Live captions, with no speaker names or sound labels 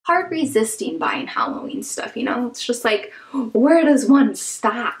hard resisting buying Halloween stuff, you know? It's just like, where does one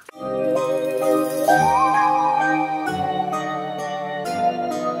stop?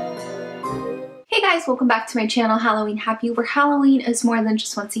 Hey guys, welcome back to my channel, Halloween Happy, where Halloween is more than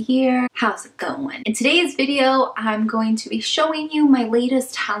just once a year. How's it going? In today's video, I'm going to be showing you my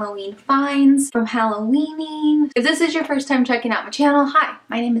latest Halloween finds from Halloweening. If this is your first time checking out my channel, hi,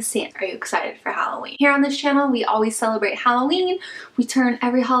 my name is Sam. Are you excited for Halloween? Here on this channel, we always celebrate Halloween. We turn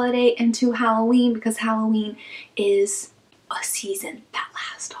every holiday into Halloween because Halloween is a season that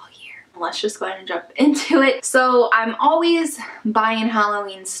lasts all year. Let's just go ahead and jump into it. So I'm always buying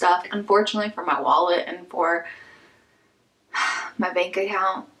Halloween stuff, unfortunately, for my wallet and for my bank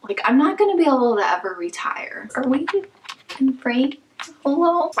account. Like, I'm not gonna be able to ever retire. Are we in break?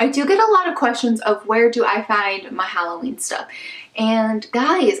 Hello? I do get a lot of questions of where do I find my Halloween stuff. And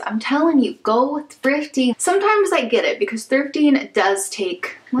guys, I'm telling you, go thrifting. Sometimes I get it because thrifting does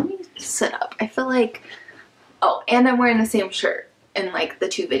take, let me sit up. I feel like, oh, and I'm wearing the same shirt in like the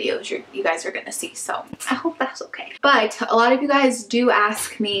two videos you guys are gonna see, so I hope that's okay. But a lot of you guys do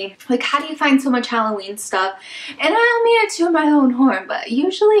ask me, like, how do you find so much Halloween stuff? And I don't mean it to my own horn, but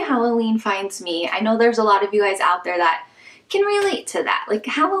usually Halloween finds me. I know there's a lot of you guys out there that can relate to that. Like,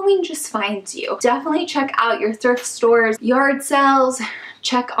 Halloween just finds you. Definitely check out your thrift stores, yard sales,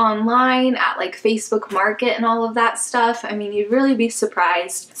 check online at like Facebook Market and all of that stuff. I mean, you'd really be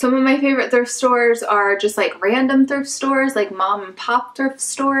surprised. Some of my favorite thrift stores are just like random thrift stores, like mom and pop thrift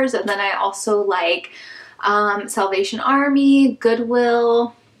stores. And then I also like Salvation Army,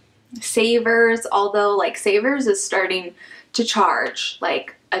 Goodwill, Savers, although like Savers is starting to charge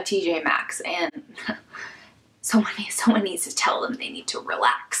like a TJ Maxx, and someone needs to tell them they need to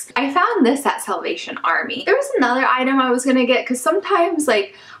relax. I found this at Salvation Army. There was another item I was gonna get because sometimes,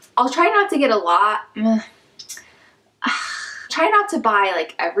 like, I'll try not to get a lot. Try not to buy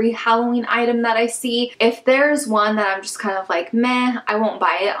like every Halloween item that I see. If there's one that I'm just kind of like, meh, I won't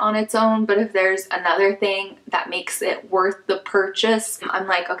buy it on its own. But if there's another thing that makes it worth the purchase, I'm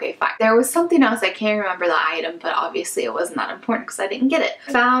like, okay, fine. There was something else, I can't remember the item, but obviously it wasn't that important because I didn't get it.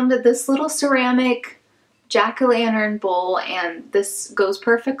 Found this little ceramic jack-o'-lantern bowl, and this goes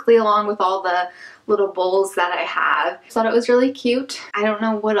perfectly along with all the little bowls that I have. Thought it was really cute. I don't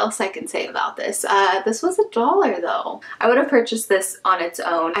know what else I can say about this. This was $1 though. I would have purchased this on its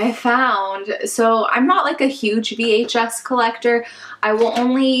own. I found, so I'm not like a huge VHS collector. I will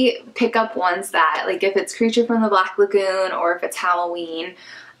only pick up ones that, like, if it's Creature from the Black Lagoon or if it's Halloween,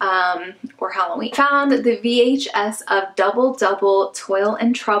 or Halloween. Found the VHS of Double Double Toil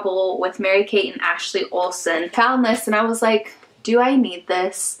and Trouble with Mary-Kate and Ashley Olsen. Found this and I was like, do I need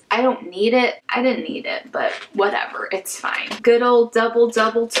this? I don't need it. I didn't need it, but whatever, it's fine. Good old Double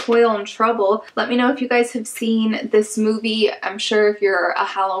Double Toil and Trouble. Let me know if you guys have seen this movie. I'm sure if you're a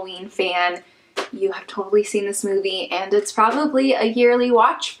Halloween fan, you have totally seen this movie, and it's probably a yearly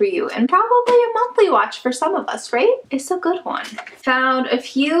watch for you and probably a monthly watch for some of us, right? It's a good one. Found a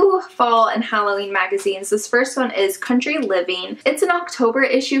few fall and Halloween magazines. This first one is Country Living. It's an October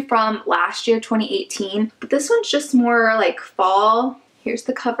issue from last year, 2018, but this one's just more like fall. Here's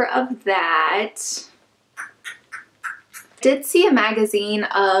the cover of that. Did see a magazine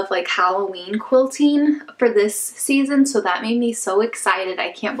of like Halloween quilting for this season, so that made me so excited.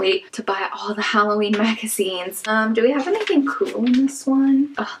 I can't wait to buy all the Halloween magazines. Do we have anything cool in this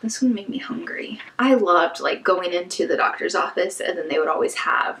one? Oh, this one made me hungry. I loved like going into the doctor's office and then they would always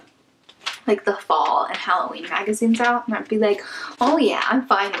have like the fall and Halloween magazines out, and I'd be like, oh yeah, I'm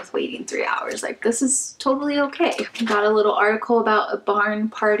fine with waiting 3 hours. Like, this is totally okay. Got a little article about a barn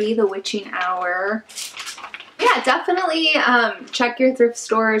party, the witching hour. Yeah, definitely check your thrift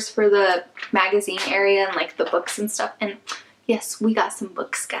stores for the magazine area and like the books and stuff. And yes, we got some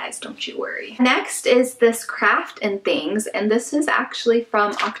books, guys, don't you worry. Next is this Craft and Things, and this is actually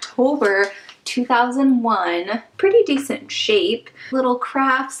from October 2001. Pretty decent shape. Little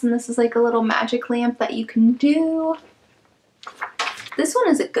crafts, and this is like a little magic lamp that you can do. This one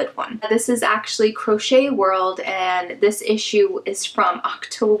is a good one. This is actually Crochet World, and this issue is from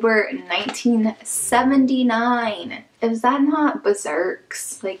October 1979. Is that not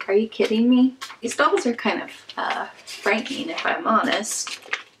berserks? Like, are you kidding me? These dolls are kind of frightening, if I'm honest.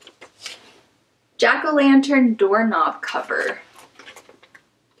 Jack-o'-lantern doorknob cover.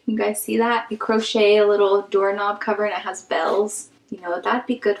 Can you guys see that? You crochet a little doorknob cover and it has bells. You know what that'd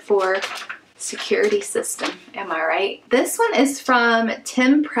be good for? security system, am I right? This one is from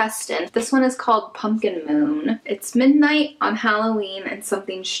Tim Preston. This one is called Pumpkin Moon. It's midnight on Halloween and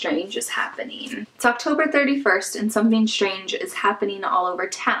something strange is happening. It's October 31st and something strange is happening all over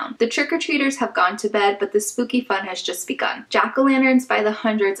town. The trick-or-treaters have gone to bed, but the spooky fun has just begun. Jack-o'-lanterns by the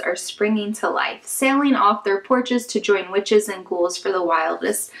hundreds are springing to life, sailing off their porches to join witches and ghouls for the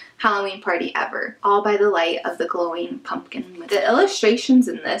wildest Halloween party ever, all by the light of the glowing pumpkin moon. The illustrations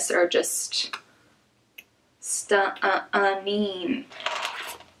in this are just stunning.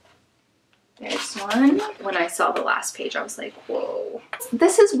 There's one. When I saw the last page, I was like, whoa.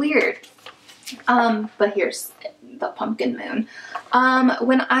 This is weird. But here's the pumpkin moon.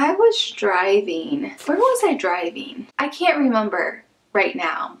 When I was driving, where was I driving? I can't remember right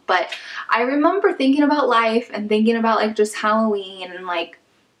now, but I remember thinking about life and thinking about like just Halloween and like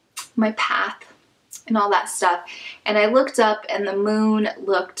my path and all that stuff. And I looked up and the moon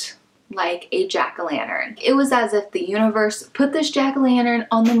looked like a jack-o'-lantern. It was as if the universe put this jack-o'-lantern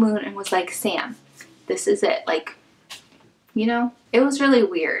on the moon and was like, Sam, this is it. Like, you know, it was really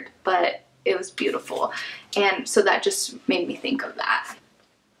weird, but it was beautiful. And so that just made me think of that.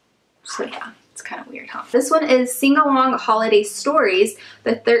 So yeah, it's kind of weird, huh? This one is Sing Along Holiday Stories,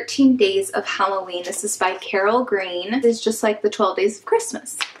 The 13 Days of Halloween. This is by Carol Green. It's just like the 12 Days of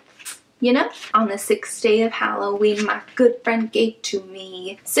Christmas. You know? On the 6th day of Halloween, my good friend gave to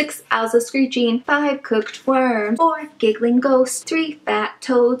me 6 owls a-screeching, 5 cooked worms, 4 giggling ghosts, 3 fat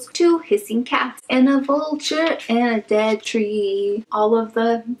toads, 2 hissing cats, and a vulture and a dead tree. All of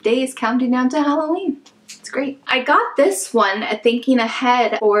the days counting down to Halloween. It's great. I got this one thinking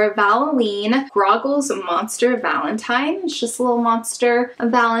ahead for Halloween, Groggle's Monster Valentine. It's just a little monster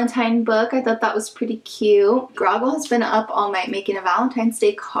Valentine book. I thought that was pretty cute. Groggle has been up all night making a Valentine's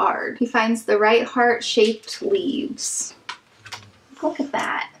Day card. He finds the right heart-shaped leaves. Look at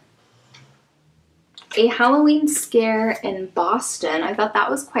that. A Halloween scare in Boston. I thought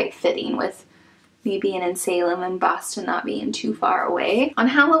that was quite fitting with me being in Salem and Boston not being too far away. On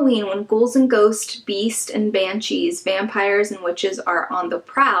Halloween, when ghouls and ghosts, beasts and banshees, vampires and witches are on the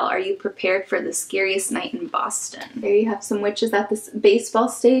prowl, are you prepared for the scariest night in Boston? There you have some witches at this baseball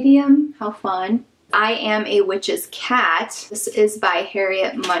stadium. How fun. I Am a Witch's Cat. This is by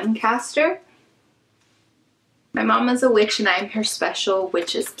Harriet Muncaster. My mom is a witch and I'm her special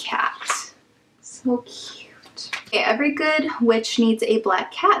witch's cat. So cute. Okay, every good witch needs a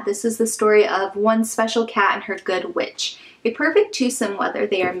black cat. This is the story of one special cat and her good witch. A perfect twosome whether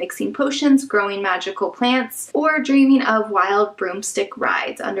they are mixing potions, growing magical plants, or dreaming of wild broomstick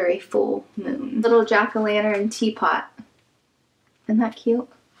rides under a full moon. Little jack-o'-lantern teapot. Isn't that cute?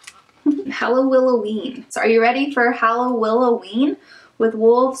 Halloween. So are you ready for Halloween with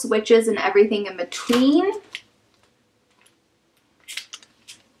wolves, witches, and everything in between?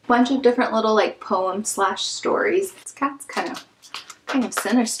 Bunch of different little like poems slash stories. This cat's kind of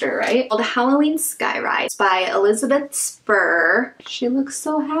sinister, right? Called Halloween Sky Ride. It's by Elizabeth Spur. She looks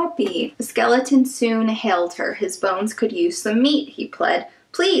so happy. The skeleton soon hailed her. His bones could use some meat, he pled.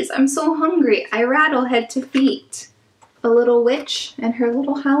 Please, I'm so hungry. I rattle head to feet. A little witch and her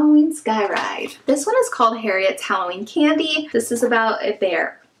little Halloween sky ride. This one is called Harriet's Halloween Candy. This is about a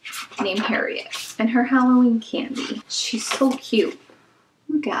bear named Harriet and her Halloween candy. She's so cute.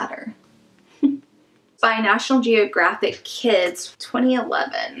 Look at her. By National Geographic Kids,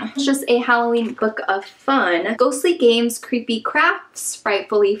 2011. It's just a Halloween book of fun. Ghostly games, creepy crafts,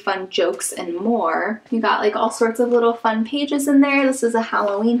 frightfully fun jokes, and more. You got like all sorts of little fun pages in there. This is a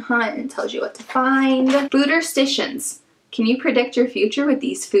Halloween hunt and tells you what to find. Foodерstitions. Can you predict your future with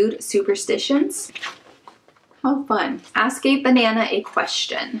these food superstitions? How fun. Ask a banana a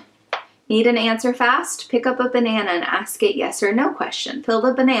question. Need an answer fast? Pick up a banana and ask it yes or no question. Fill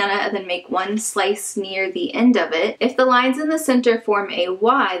the banana and then make one slice near the end of it. If the lines in the center form a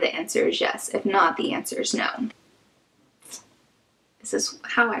Y, the answer is yes. If not, the answer is no. This is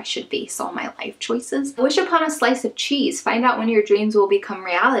how I should base all my life choices. Wish upon a slice of cheese. Find out when your dreams will become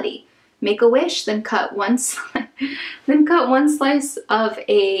reality. Make a wish, then cut one slice of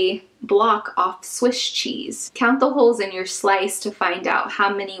a block off Swiss cheese. Count the holes in your slice to find out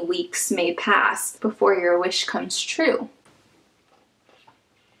how many weeks may pass before your wish comes true.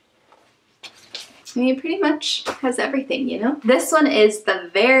 I mean, it pretty much has everything, you know? This one is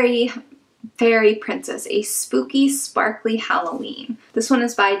The Very Fairy Princess, a spooky, sparkly Halloween. This one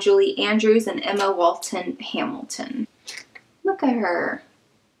is by Julie Andrews and Emma Walton Hamilton. Look at her.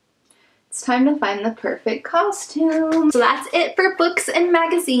 It's time to find the perfect costume. So that's it for books and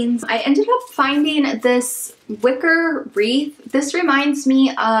magazines. I ended up finding this wicker wreath. This reminds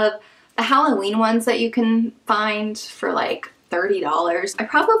me of the Halloween ones that you can find for like $30. I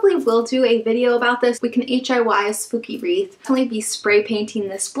probably will do a video about this. We can HIY a spooky wreath. I'll only be spray painting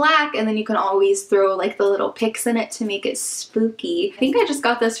this black, and then you can always throw like the little picks in it to make it spooky. I think I just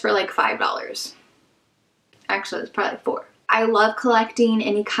got this for like $5. Actually, it's probably $4. I love collecting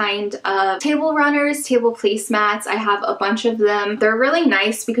any kind of table runners, table placemats. I have a bunch of them. They're really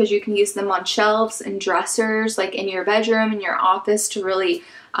nice because you can use them on shelves and dressers, like in your bedroom, in your office, to really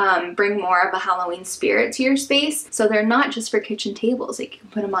bring more of a Halloween spirit to your space. So they're not just for kitchen tables. Like you can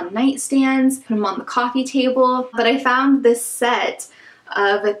put them on nightstands, put them on the coffee table. But I found this set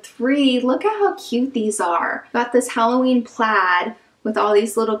of 3. Look at how cute these are. Got this Halloween plaid with all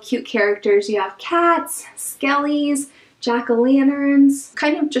these little cute characters. You have cats, skellies, jack-o'-lanterns.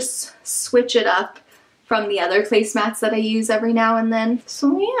 Kind of just switch it up from the other placemats that I use every now and then.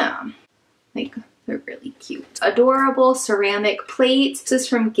 So yeah, like they're really cute. Adorable ceramic plate. This is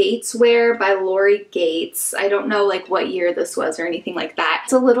from Gatesware by Lori Gates. I don't know like what year this was or anything like that.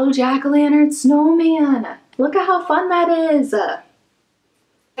 It's a little jack-o'-lantern snowman. Look at how fun that is.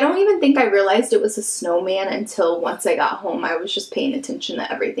 I don't even think I realized it was a snowman until once I got home. I was just paying attention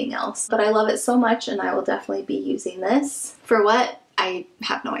to everything else. But I love it so much, and I will definitely be using this. For what? I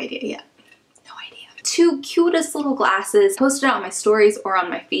have no idea yet. No idea. 2 cutest little glasses. Posted it on my stories or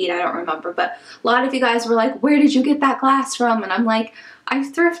on my feed, I don't remember. But a lot of you guys were like, where did you get that glass from? And I'm like, I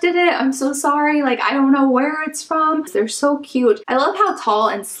thrifted it. I'm so sorry. Like, I don't know where it's from. They're so cute. I love how tall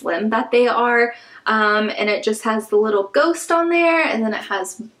and slim that they are. And it just has the little ghost on there, and then it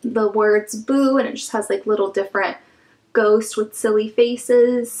has the words boo, and it just has like little different ghosts with silly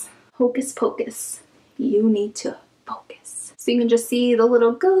faces. Hocus pocus, you need to focus. So you can just see the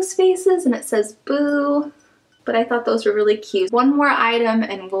little ghost faces, and it says boo. But I thought those were really cute. One more item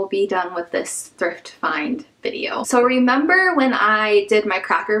and we'll be done with this thrift find video. So remember when I did my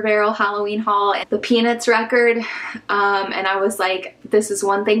Cracker Barrel Halloween haul and the Peanuts record, and I was like, this is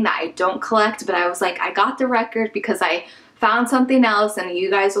one thing that I don't collect, but I was like, I got the record because I found something else, and you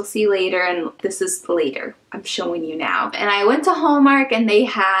guys will see later, and this is later. I'm showing you now. And I went to Hallmark and they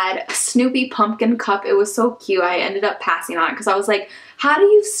had a Snoopy pumpkin cup. It was so cute. I ended up passing on it because I was like, how do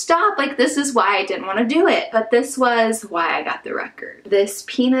you stop? Like, this is why I didn't want to do it. But this was why I got the record. This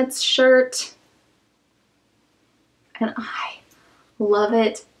Peanuts shirt, and I love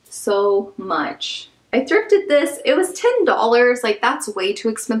it so much. I thrifted this. It was $10. Like, that's way too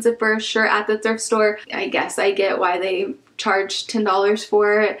expensive for a shirt at the thrift store. I guess I get why they charge $10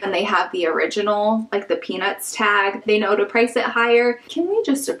 for it, and they have the original, like the Peanuts tag. They know to price it higher. Can we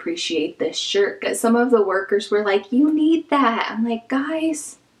just appreciate this shirt? Because some of the workers were like, you need that. I'm like,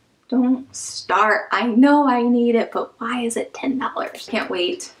 guys, don't start. I know I need it, but why is it $10? Can't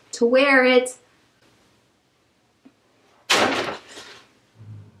wait to wear it.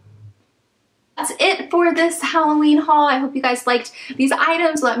 That's it for this Halloween haul. I hope you guys liked these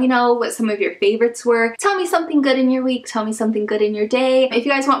items. Let me know what some of your favorites were. Tell me something good in your week. Tell me something good in your day. If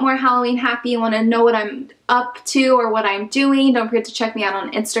you guys want more Halloween Happy and want to know what I'm up to or what I'm doing, don't forget to check me out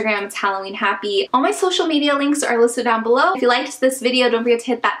on Instagram. It's Halloween Happy. All my social media links are listed down below. If you liked this video, don't forget to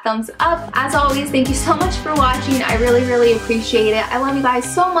hit that thumbs up. As always, thank you so much for watching. I really, really appreciate it. I love you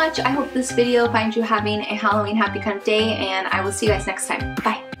guys so much. I hope this video finds you having a Halloween Happy kind of day, and I will see you guys next time.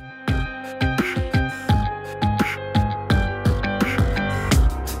 Bye.